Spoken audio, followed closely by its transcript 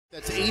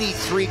That's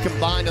 83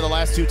 combined in the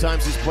last 2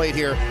 times he's played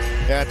here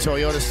at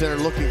Toyota Center.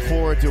 Looking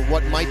forward to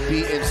what might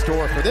be in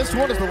store for this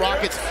one as the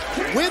Rockets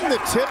win the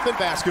tip in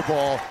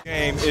basketball.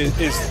 Game is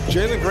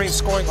Jalen Green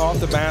scoring off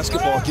the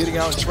basketball, getting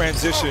out in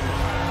transition.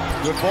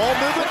 Good ball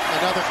movement,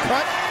 another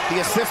cut. The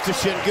assist to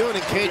Şengün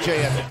and KJ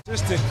Evans.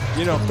 Consistent,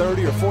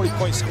 30 or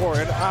 40-point scorer,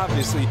 and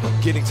obviously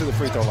getting to the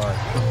free throw line.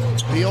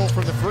 Beal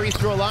from the free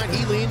throw line,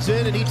 he leans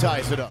in and he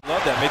ties it up.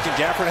 Love that, making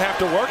Gafford have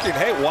to work it.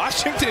 Hey,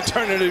 Washington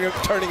turning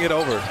it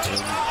over.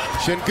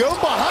 Şengün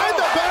behind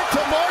the back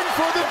to Martin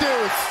for the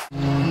deuce.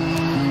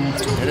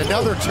 And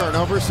another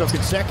turnover, so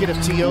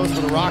consecutive TOs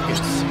for the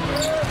Rockets.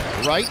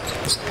 Right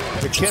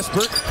to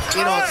Kispert,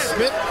 in on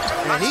Smith,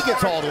 and he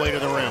gets all the way to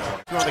the rim.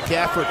 On the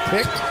Gafford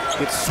pick,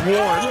 gets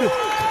swarmed.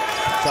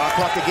 Shot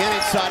clock again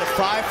inside of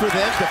 5 for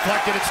them.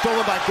 Deflected and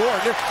stolen by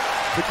Gordon.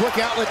 The quick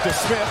outlet to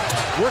Smith.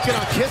 Working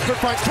on Kispert,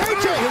 finds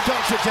KJ who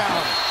dunks it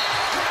down.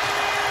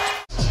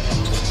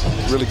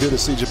 Really good to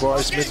see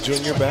Jabari Smith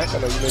Jr. back. I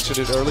know you mentioned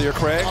it earlier,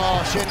 Craig.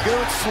 Oh,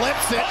 Şengün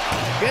slips it,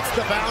 gets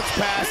the bounce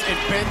pass, and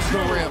bends the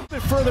rim. A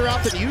bit further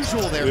out than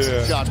usual there for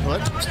the shot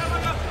put.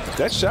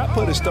 That shot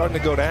put is starting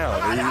to go down.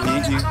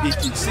 You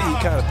can see he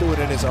kind of threw it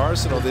in his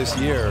arsenal this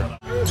year.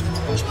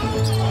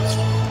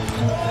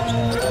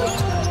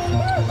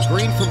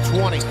 Green from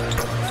 20.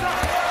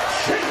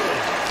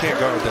 Can't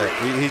guard that.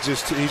 He's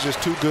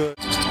just too good.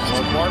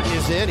 Well, Martin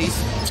is in. He's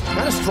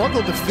kind of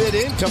struggled to fit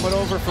in coming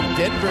over from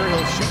Denver.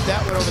 He'll shoot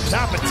that one over the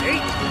top of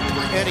Tate,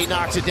 and he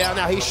knocks it down.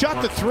 Now, he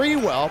shot the 3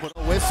 well, but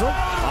a whistle.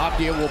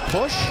 Abdia will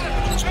push.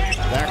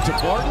 Back to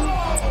Martin.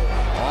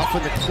 Off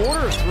in the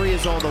corner. 3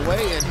 is on the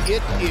way, and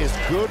it is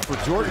good for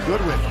Jordan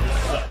Goodwin.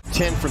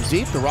 10 from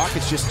deep. The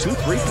Rockets just 2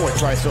 3-point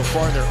tries so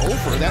far, and they're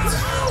over. That's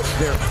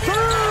their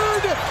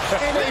 3rd,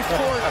 and a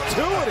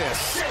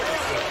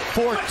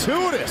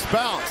fortuitous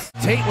bounce.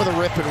 Tate with a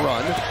rip and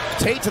run.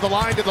 Tate to the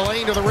line, to the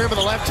lane, to the rim of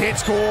the left hand,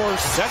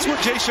 scores. That's what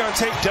Jae'Sean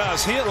Tate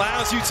does. He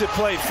allows you to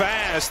play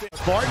fast.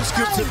 Barton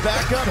scoops it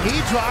back up. He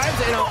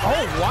drives, and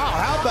oh wow,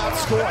 how about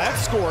that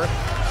score?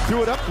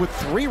 Threw it up with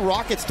 3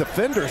 Rockets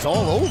defenders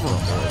all over him.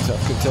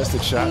 Tough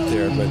contested shot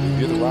there, but if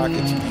you're the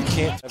Rockets, you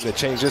can't have to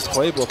change this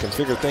playbook and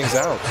figure things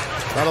out.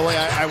 By the way,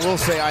 I will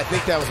say I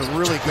think that was a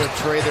really good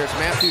trade. There's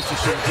Matthews to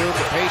Şengün,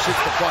 the patience,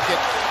 the bucket,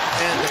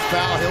 and the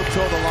foul. He'll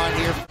toe the line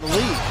here for the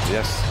lead.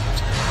 Yes.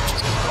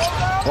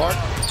 Bart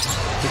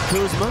to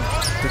Kuzma,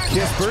 to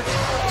Kispert.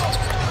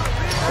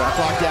 Shot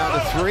clock down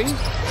to 3,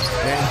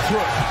 and he threw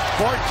it.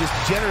 Bart just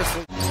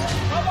generously.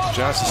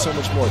 Johnson's so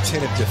much more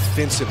attentive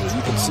defensively.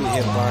 You can see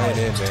him buying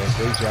in, man.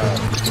 Great job.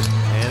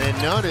 And then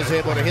Nunn is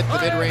able to hit the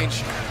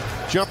mid-range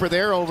jumper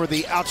there over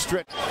the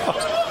outstretched.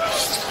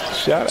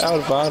 Shout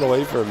out Von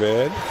Wafer,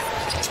 man.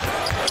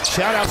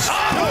 Shout out. Oh,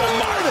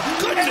 my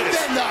goodness. And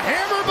then the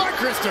hammer by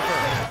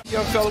Christopher.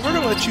 Young fella, we're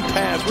going to let you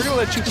pass. We're going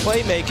to let you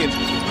play make it.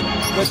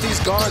 Let these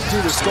guards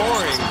do the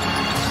scoring.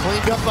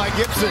 Cleaned up by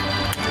Gibson.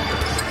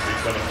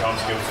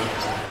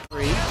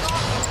 3.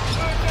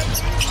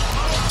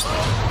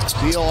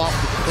 Beal off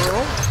the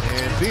curl,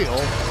 and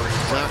Beal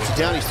knocks it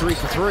down. He's 3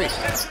 for 3.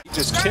 He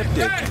just tipped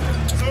it.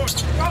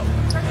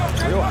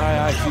 Real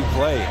high IQ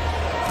play.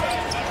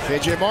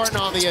 KJ Martin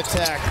on the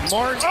attack.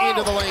 Martin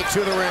into the lane, to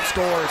the rim,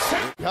 scores.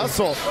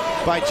 Hustle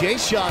by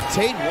Jae'Sean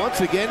Tate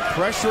once again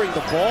pressuring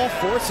the ball,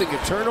 forcing a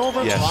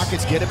turnover. Yes.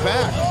 Rockets get it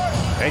back.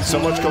 Thanks so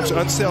much, Coach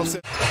Unseld.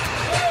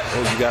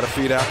 Oh, you got to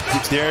feed out.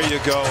 There you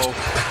go.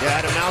 Yeah,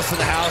 had a mouse in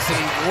the house, and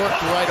he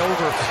worked right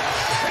over.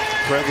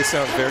 Craig, it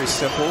sounds very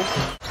simple.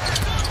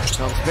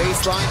 Comes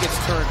baseline, gets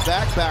turned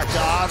back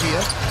to Avia,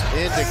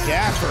 into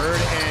Gafford,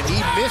 and he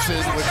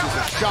misses, which is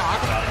a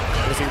shock,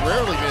 because he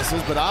rarely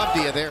misses, but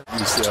Avdia there.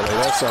 UCLA,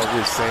 that's all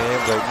we're saying,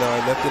 but no,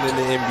 nothing in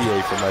the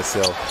NBA for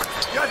myself.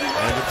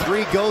 And the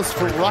 3 goes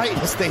for right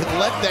as they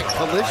let that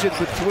collision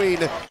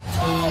between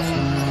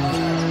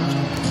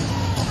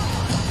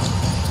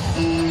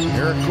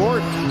Eric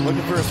Gordon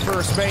looking for his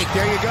first fake.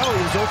 There you go,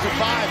 he was 0 for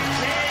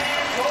 5.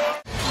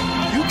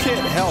 You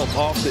can't help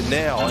off the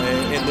nail,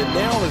 and the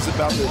nail is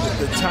about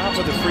the top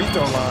of the free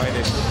throw line,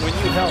 and when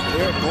you help,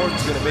 Eric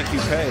Gordon's going to make you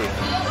pay.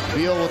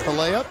 Beal with the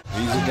layup.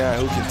 He's a guy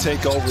who can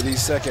take over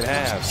these second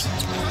halves.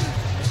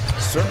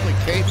 Certainly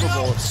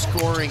capable of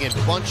scoring in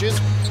bunches.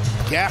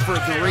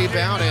 Gafford the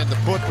rebound and the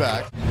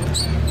putback.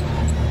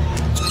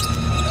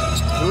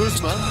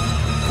 Kuzma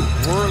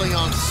whirling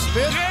on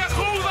Smith.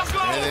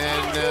 And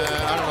then,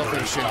 I don't know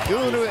if it's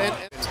Şengün and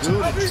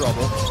Good in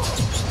trouble.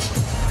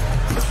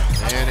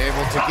 And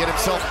able to get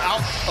himself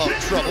out of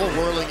trouble,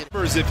 whirling.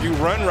 If you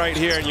run right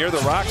here and you're the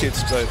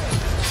Rockets, but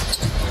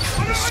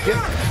skip.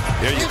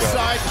 There you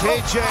Inside, go.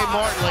 KJ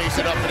Martin lays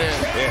it up and in.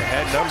 Yeah,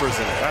 had numbers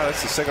in it. Wow,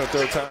 that's the 2nd or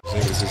 3rd time.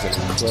 This is an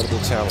incredible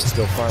talent,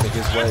 still finding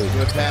his way.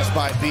 Good pass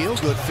by Beal,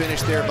 good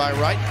finish there by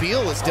Wright.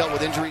 Beal has dealt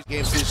with injury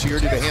games this year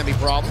due to hammy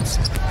problems.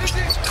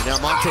 Now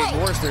Monte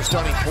Morris, their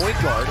starting point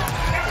guard,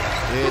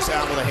 is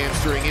out with a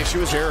hamstring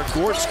issue as Eric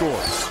Gordon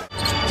scores.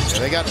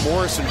 And they got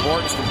Morris and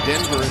Barton from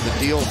Denver in the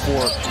deal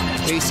for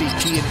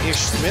KCP and Ish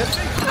Smith.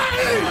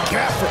 And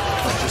Gafford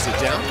punches it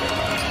down.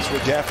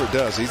 what Gafford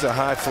does. He's a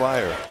high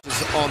flyer.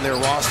 On their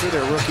roster,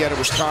 their rookie out of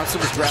Wisconsin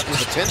was drafted with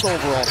the 10th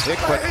overall pick,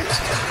 but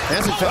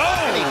hasn't found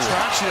any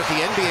traction at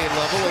the NBA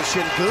level as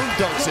Şengün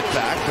dunks it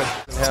back. But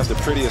Doesn't have the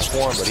prettiest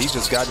form, but he's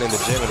just gotten in the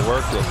gym and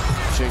worked it.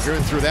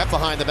 Şengün threw that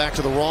behind the back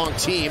to the wrong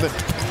team.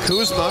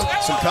 Kuzma,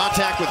 some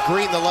contact with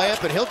Green, the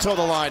layup, and he'll toe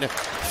the line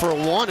for a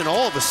one, and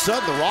all of a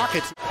sudden the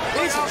Rockets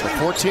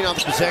 14 on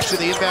the possession.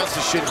 The inbounds to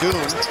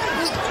Şengün.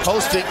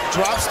 Posting,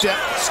 drop step,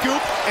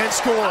 scoop, and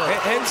score.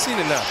 Hadn't seen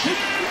enough.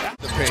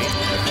 The paint.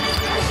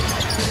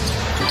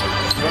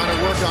 Trying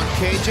to work on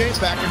KJ,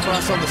 back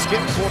across on the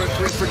skip, corner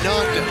three for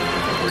Nunn.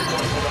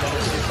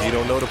 You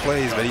don't know the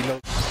plays, but he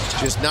knows.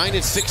 Just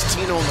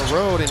 9-16 on the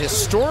road, and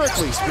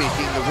historically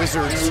speaking, the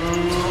Wizards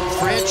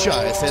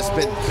franchise has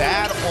been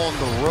bad on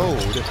the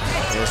road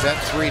as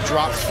that three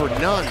drops for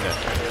Nunn.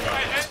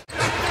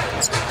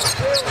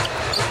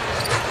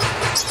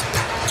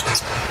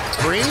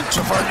 Green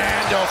to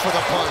Fernando for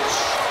the punch.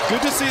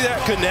 Good to see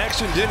that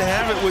connection. Didn't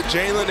have it with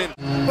Jalen.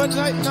 But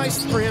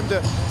nice for him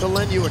to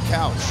lend you a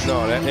couch. No,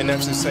 and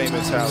that's the same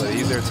mentality.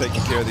 He's there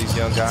taking care of these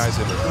young guys,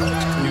 and a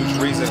huge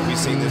reason we've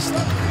seen this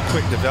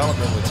quick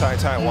development with Ty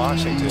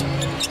Washington.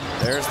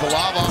 There's the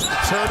lob off the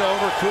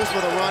turnover.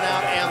 Kuzma the run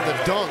out and the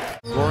dunk.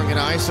 Scoring an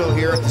ISO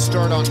here at the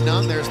start on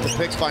Nunn. There's the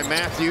pick by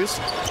Matthews.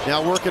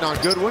 Now working on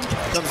Goodwin.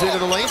 Comes into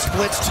the lane,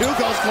 splits two,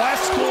 goes glass,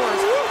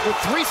 scores with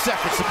 3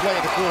 seconds to play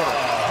in the quarter.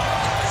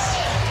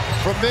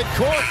 From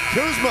midcourt,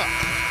 Kuzma,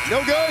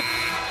 no good.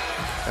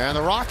 And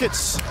the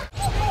Rockets.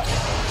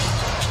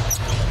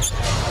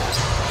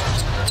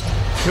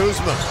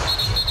 Kuzma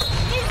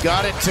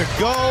got it to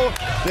go.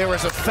 There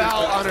was a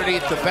foul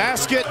underneath the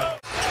basket.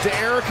 To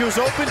Eric, who's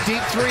open,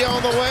 deep three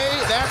on the way.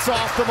 That's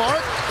off the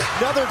mark.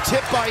 Another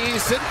tip by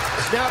Eason.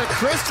 Now to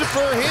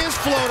Christopher, his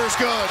floater's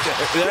good.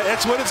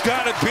 That's what it's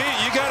got to be.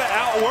 You got to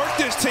outwork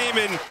this team,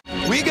 and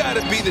we got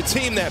to be the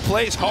team that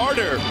plays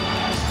harder.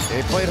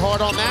 They played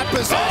hard on that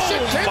possession.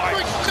 Oh,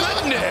 my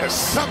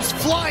goodness. Comes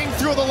flying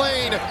through the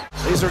lane.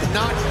 These are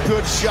not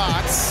good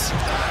shots.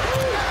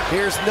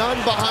 Here's Nunn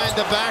behind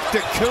the back to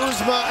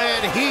Kuzma,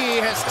 and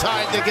he has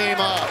tied the game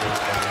up.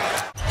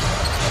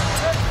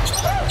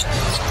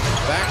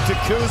 Back to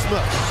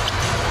Kuzma.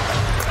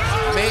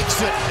 Makes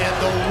it, and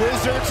the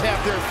Wizards have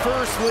their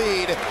first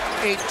lead,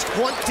 a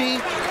 22.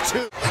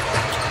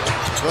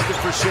 Looking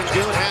for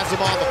Şengün, has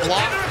him on the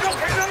block.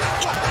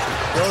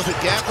 Goes at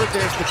Gafford,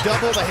 there's the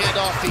double, the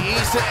handoff to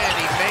Issa, and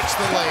he makes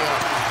the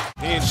layup.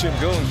 He and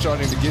Şengün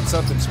starting to get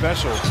something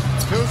special.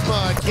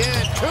 Kuzma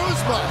again,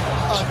 Kuzma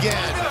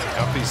again.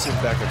 Now he's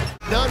sitting back.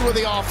 Nunn with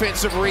the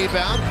offensive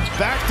rebound.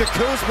 Back to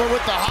Kuzma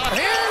with the hot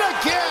hand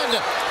again.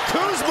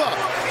 Kuzma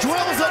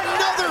drills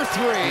another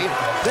three.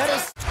 That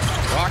is,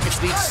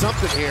 Rockets need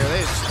something here.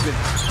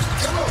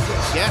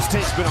 Gas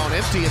tank's been on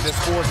empty in this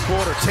fourth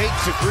quarter. Tate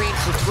to Green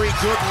for three.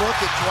 Good look,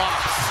 it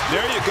drops.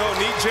 There you go.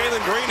 Need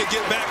Jalen Green to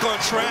get back on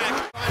track.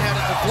 Had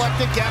it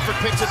deflected. Gafford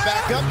picks it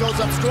back up. Goes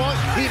up strong.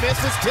 He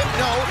misses. Tip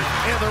no.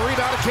 And the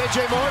rebound of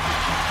KJ Martin.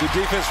 Good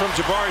defense from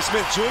Jabari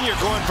Smith Jr.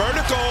 going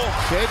vertical.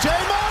 KJ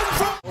Martin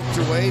poked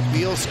away.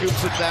 Beal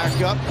scoops it back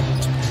up.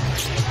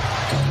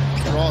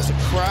 Draws a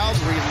crowd.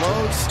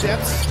 Reloads.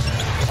 Steps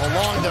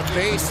along the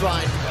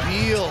baseline.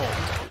 Beal.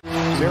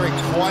 Very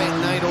quiet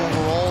night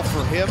overall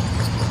for him.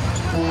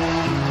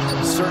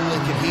 Certainly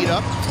can heat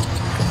up.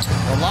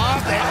 The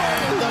lob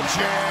and the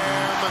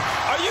jam.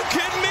 Are you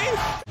kidding me?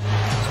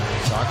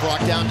 Shot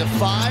clock down to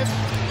 5.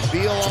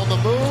 Beal on the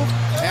move.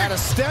 At a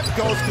step,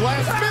 goes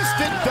glass, missed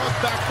it. Dunked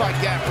back by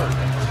Gafford.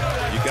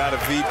 You got to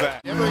feed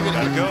back. Never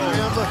gonna go.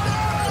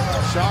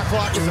 Shot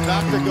clock is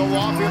about to go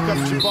off. Here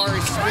comes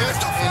Jabari Smith,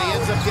 and he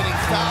ends up getting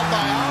fouled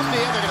by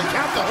Avdia. They're going to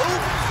count the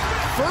hoop.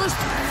 First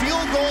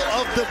field goal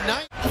of the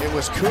night. It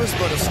was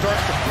Kuzma to start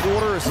the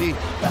quarter as he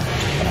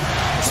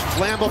was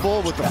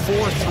flammable with the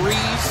 4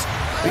 threes.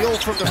 Beal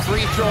from the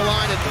free throw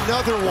line,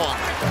 another one.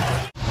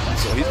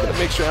 So he's going to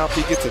make sure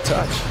Alfie gets a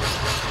touch.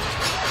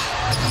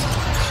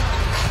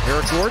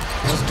 Eric Gordon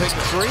doesn't take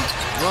the three,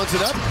 runs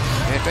it up,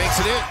 and banks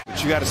it in.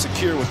 But you got to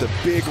secure with a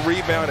big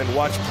rebound and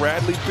watch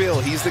Bradley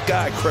Beal. He's the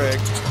guy, Craig.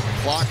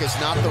 Clock is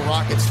not the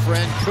Rockets'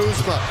 friend.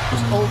 Kuzma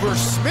over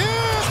Smith.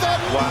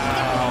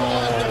 Wow.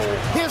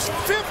 His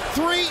 5th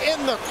three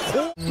in the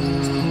quarter.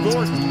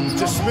 Gordon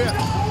to Smith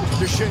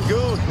to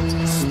Şengün,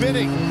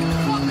 spinning.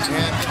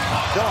 And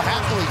they'll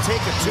happily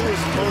take a 2 as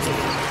opposed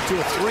to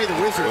a 3. The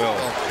Wizards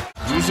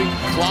using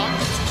clock.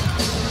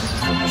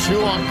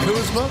 2 on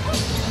Kuzma.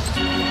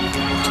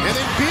 And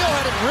then Beal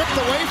had it ripped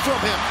away from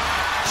him.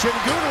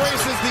 Şengün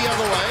races the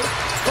other way.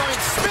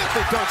 Finds Smith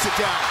and dunks it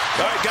down.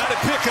 All right, got to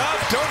pick up.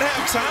 Don't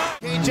have time.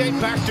 KJ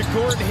back to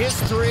Gordon. His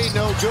 3,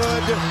 no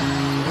good.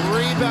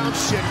 Rebound,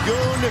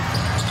 Şengün.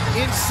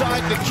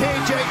 Inside to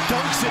KJ,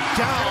 dunks it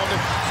down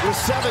with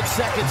 7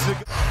 seconds to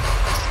go.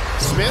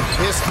 Smith,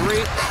 his 3.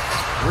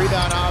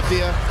 Rebound,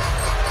 Avdia.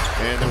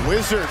 And the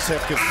Wizards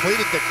have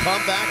completed the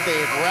comeback. They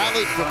have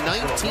rallied from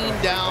 19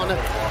 down,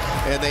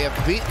 and they have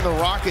beaten the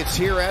Rockets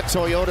here at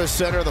Toyota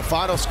Center. The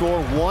final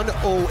score,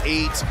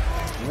 108-103.